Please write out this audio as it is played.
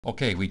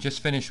Okay, we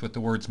just finished with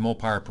the words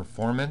Mopar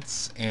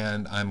Performance,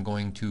 and I'm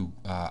going to,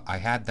 I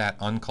had that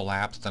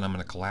uncollapsed, and I'm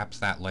going to collapse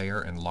that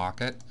layer and lock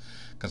it,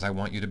 because I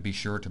want you to be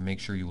sure to make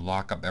sure you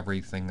lock up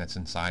everything that's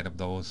inside of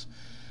those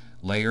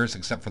layers,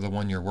 except for the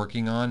one you're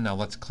working on. Now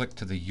let's click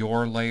to the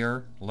Your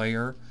layer,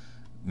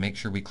 make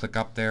sure we click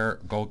up there,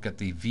 go get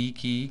the V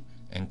key,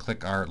 and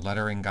click our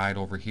lettering guide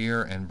over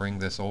here, and bring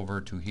this over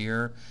to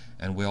here,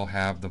 and we'll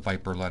have the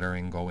Viper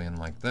lettering go in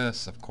like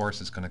this. Of course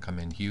it's going to come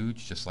in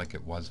huge, just like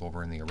it was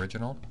over in the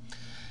original.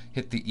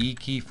 Hit the E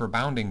key for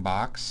bounding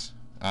box,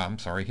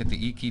 hit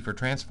the E key for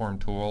transform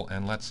tool,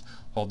 and let's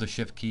hold the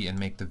shift key and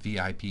make the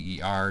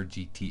VIPER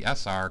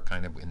GTSR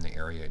kind of in the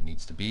area it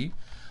needs to be.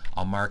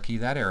 I'll marquee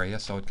that area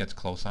so it gets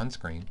close on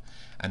screen.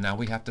 And now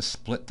we have to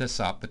split this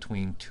up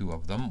between two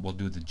of them. We'll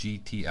do the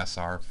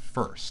GTSR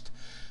first.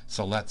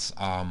 So let's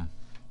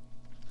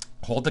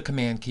hold the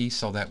command key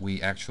so that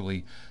we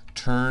actually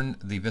turn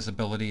the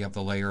visibility of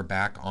the layer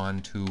back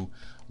onto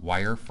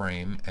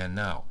wireframe. And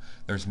now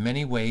there's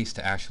many ways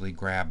to actually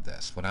grab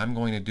this. What I'm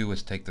going to do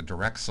is take the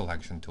direct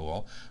selection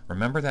tool.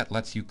 Remember that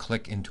lets you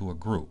click into a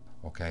group,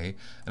 okay?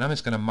 And I'm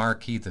just going to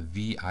marquee the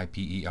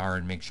VIPER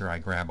and make sure I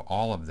grab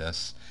all of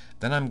this.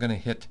 Then I'm going to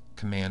hit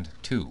Command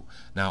 2.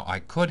 Now I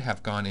could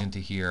have gone into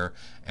here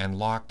and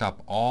locked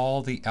up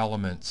all the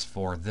elements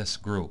for this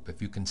group.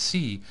 If you can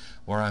see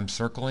where I'm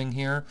circling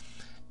here,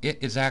 it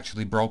is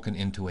actually broken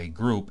into a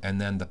group, and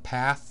then the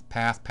path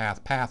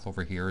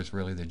over here is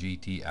really the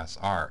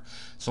GTSR.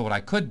 So what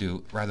I could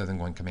do, rather than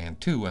going Command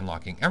 2 and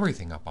locking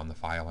everything up on the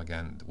file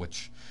again,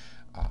 which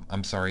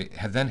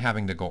then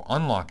having to go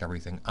unlock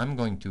everything, I'm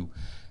going to,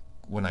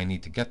 when I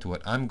need to get to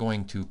it, I'm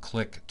going to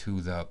click to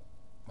the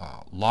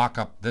lock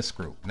up this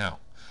group. Now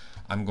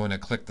I'm going to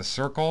click the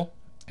circle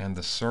and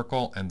the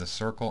circle and the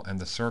circle and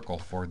the circle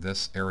for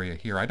this area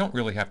here. I don't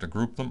really have to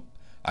group them.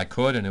 I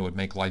could, and it would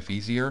make life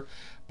easier,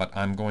 but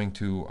I'm going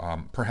to,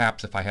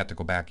 perhaps if I had to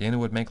go back in it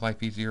would make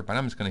life easier, but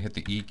I'm just going to hit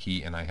the E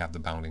key and I have the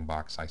bounding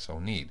box I so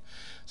need.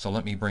 So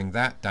let me bring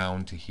that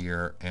down to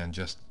here and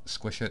just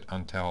squish it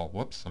until,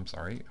 whoops, I'm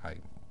sorry, I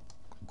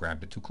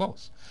grabbed it too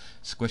close.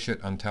 Squish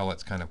it until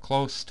it's kind of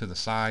close to the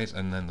size,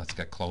 and then let's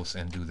get close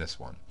and do this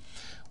one.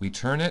 We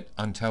turn it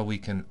until we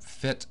can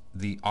fit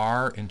the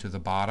R into the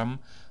bottom,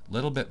 a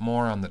little bit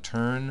more on the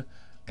turn,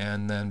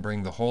 and then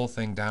bring the whole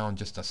thing down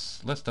just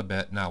a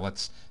bit. Now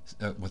let's,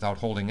 without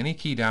holding any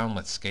key down,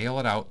 let's scale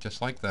it out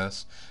just like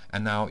this.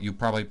 And now you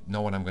probably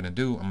know what I'm going to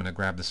do. I'm going to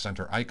grab the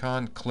center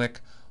icon,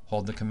 click,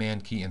 hold the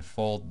command key, and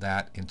fold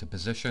that into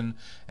position,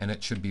 and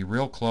it should be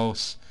real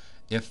close.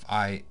 If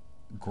I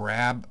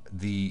grab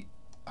the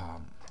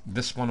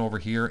this one over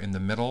here in the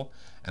middle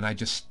and I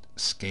just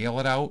scale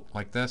it out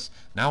like this,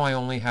 now I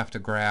only have to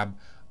grab,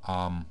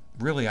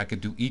 really I could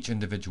do each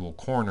individual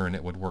corner and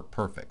it would work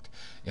perfect.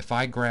 If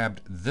I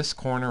grabbed this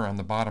corner on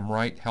the bottom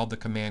right, held the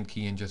command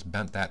key and just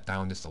bent that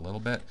down just a little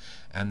bit,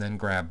 and then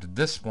grabbed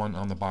this one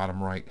on the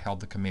bottom right,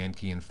 held the command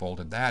key and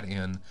folded that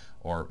in,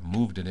 or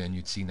moved it in,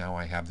 you'd see now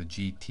I have the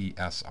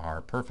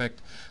GTSR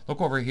perfect. Look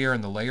over here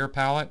in the layer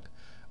palette.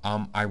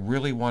 I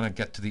really want to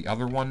get to the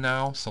other one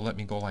now, so let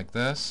me go like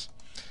this.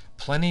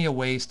 Plenty of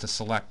ways to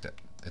select it.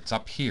 It's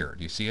up here.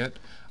 Do you see it?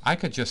 I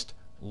could just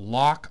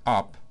lock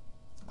up.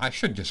 I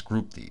should just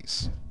group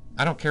these.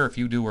 I don't care if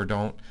you do or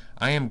don't.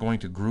 I am going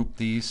to group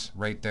these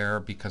right there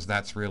because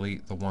that's really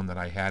the one that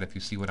I had. If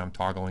you see what I'm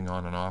toggling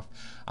on and off,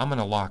 I'm going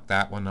to lock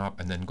that one up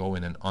and then go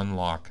in and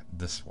unlock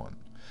this one.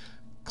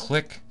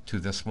 Click to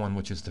this one,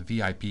 which is the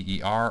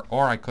VIPER,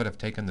 or I could have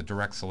taken the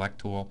direct select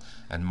tool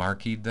and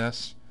marqueed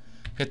this.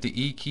 Hit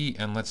the E key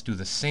and let's do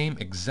the same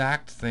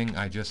exact thing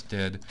I just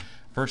did.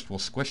 First we'll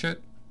squish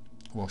it,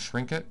 we'll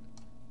shrink it,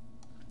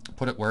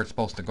 put it where it's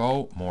supposed to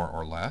go, more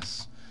or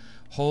less.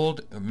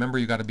 Hold, remember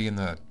you got to be in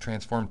the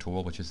transform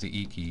tool, which is the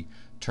E key.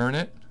 Turn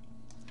it,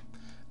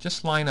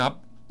 just line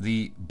up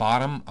the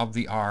bottom of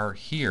the R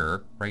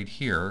here, right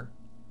here.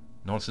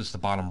 Notice it's the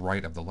bottom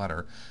right of the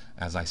letter,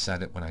 as I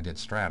said it when I did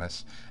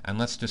Stratus. And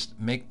let's just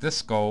make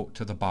this go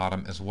to the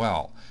bottom as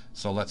well.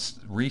 So let's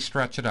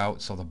re-stretch it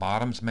out so the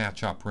bottoms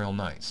match up real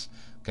nice.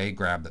 Okay,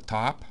 grab the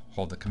top,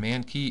 hold the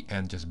command key,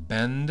 and just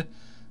bend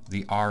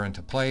the R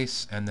into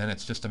place, and then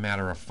it's just a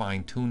matter of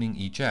fine-tuning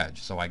each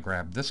edge. So I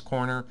grab this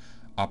corner,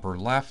 upper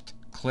left,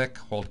 click,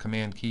 hold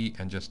command key,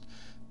 and just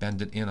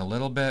bend it in a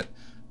little bit.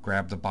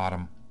 Grab the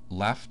bottom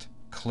left,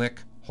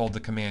 click, hold the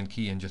command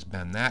key and just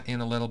bend that in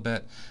a little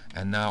bit,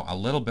 and now a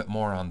little bit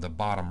more on the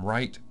bottom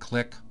right,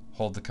 click,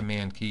 hold the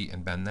command key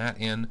and bend that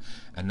in,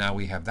 and now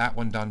we have that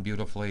one done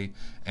beautifully.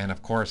 And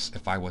of course,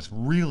 if I was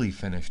really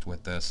finished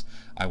with this,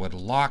 I would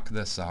lock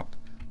this up,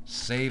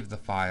 save the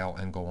file,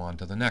 and go on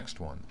to the next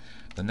one.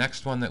 The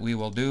next one that we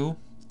will do,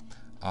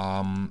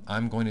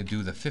 I'm going to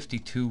do the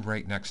 52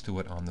 right next to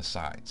it on the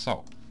side,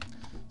 so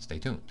stay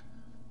tuned.